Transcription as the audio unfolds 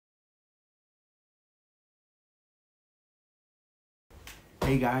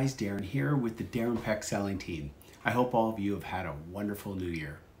Hey guys, Darren here with the Darren Peck Selling Team. I hope all of you have had a wonderful new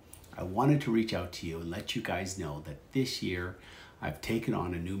year. I wanted to reach out to you and let you guys know that this year I've taken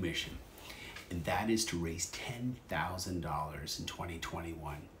on a new mission, and that is to raise $10,000 in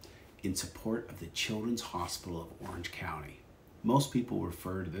 2021 in support of the Children's Hospital of Orange County. Most people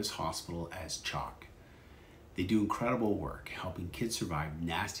refer to this hospital as CHOC. They do incredible work helping kids survive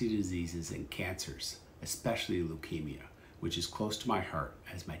nasty diseases and cancers, especially leukemia, which is close to my heart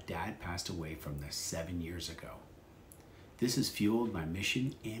as my dad passed away from this 7 years ago. This has fueled my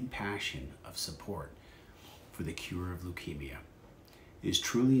mission and passion of support for the cure of leukemia. It is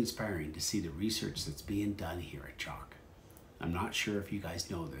truly inspiring to see the research that's being done here at CHOC. I'm not sure if you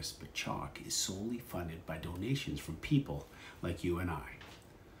guys know this, but CHOC is solely funded by donations from people like you and I.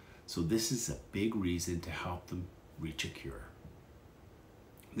 So this is a big reason to help them reach a cure.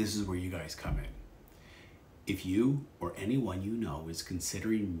 This is where you guys come in. If you or anyone you know is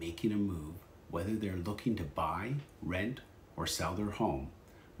considering making a move, whether they're looking to buy, rent, or sell their home,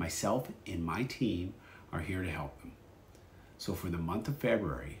 myself and my team are here to help them. So for the month of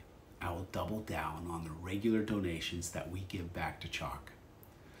February, I will double down on the regular donations that we give back to CHOC.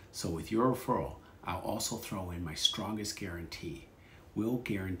 So with your referral, I'll also throw in my strongest guarantee. We'll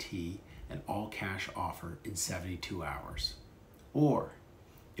guarantee an all-cash offer in 72 hours. Or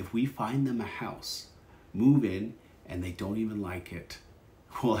if we find them a house, move in, and they don't even like it,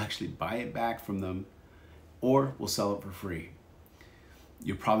 we'll actually buy it back from them, or we'll sell it for free.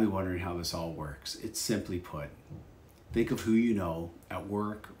 You're probably wondering how this all works. It's simply put, think of who you know at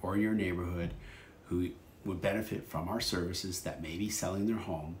work or in your neighborhood who would benefit from our services that may be selling their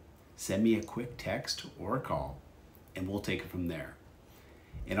home. Send me a quick text or a call, and we'll take it from there.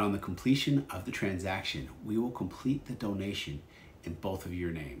 And on the completion of the transaction, we will complete the donation in both of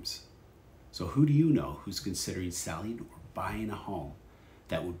your names. So who do you know who's considering selling or buying a home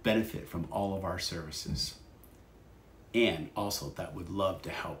that would benefit from all of our services? And also that would love to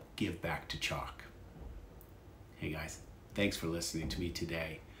help give back to CHOC. Hey guys, thanks for listening to me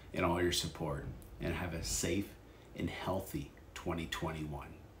today and all your support, and have a safe and healthy 2021.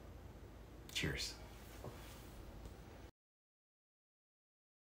 Cheers.